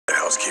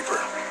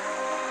housekeeper.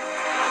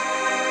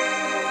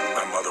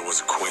 My mother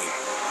was a queen.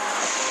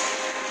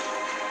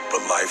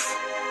 But life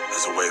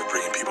is a way of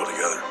bringing people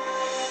together.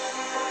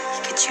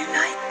 We could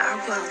unite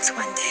our worlds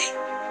one day.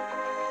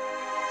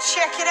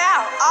 Check it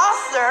out.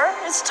 Arthur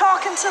is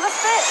talking to the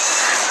fish.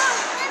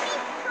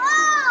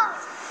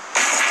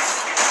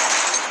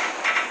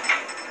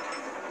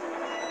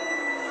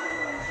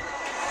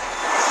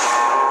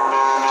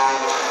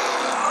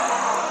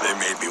 They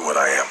made me what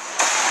I am.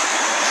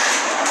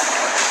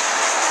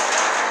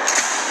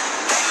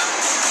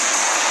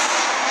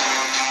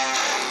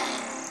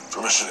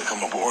 Permission to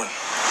come aboard?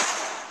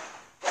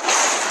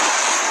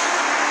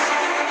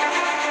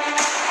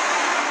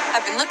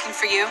 I've been looking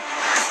for you.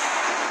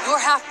 Your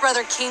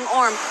half-brother, King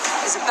Orm,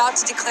 is about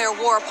to declare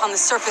war upon the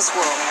surface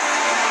world.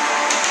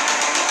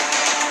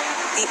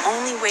 The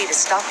only way to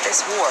stop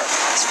this war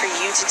is for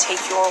you to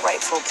take your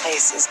rightful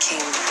place as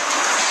king.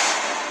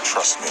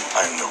 Trust me,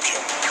 I am no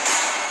king.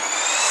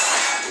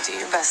 You do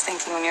your best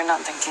thinking when you're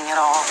not thinking at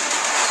all.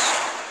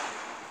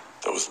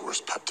 That was the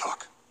worst pep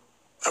talk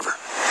ever.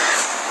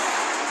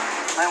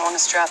 Might want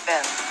to strap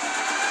in.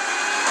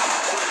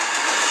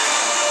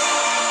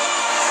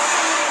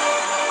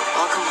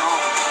 Welcome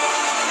home.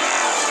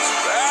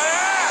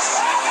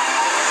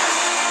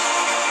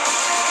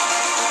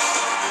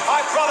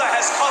 My brother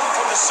has come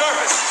from the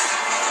surface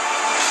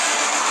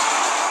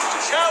to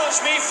challenge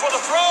me for the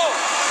throne.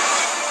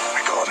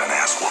 I call it an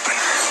ass whooping.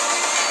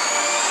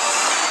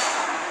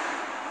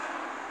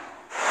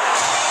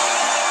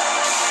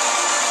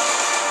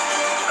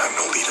 I'm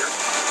no leader.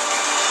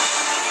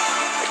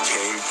 I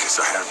came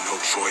because I have no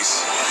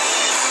choice.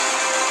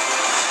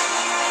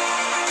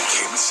 I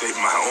came to save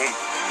my home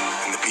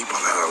and the people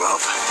that I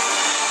love.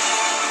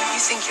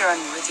 You think you're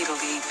unworthy to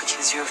lead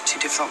because you're of two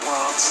different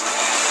worlds.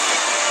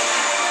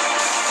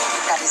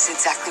 That is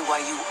exactly why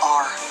you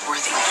are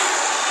worthy.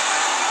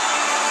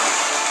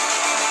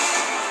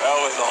 That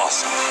was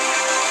awesome.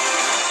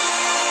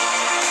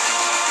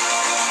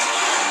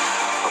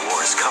 The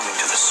war is coming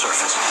to the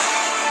surface,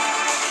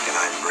 and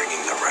I'm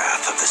bringing the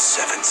wrath of the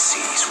seven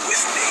seas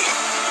with me.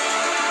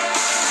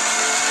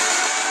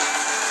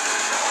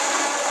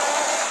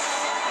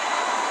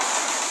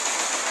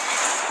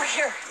 We're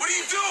here. What are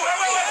you doing?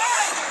 Wait.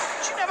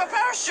 You have a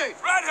parachute.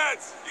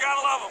 Redheads! You gotta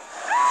love them.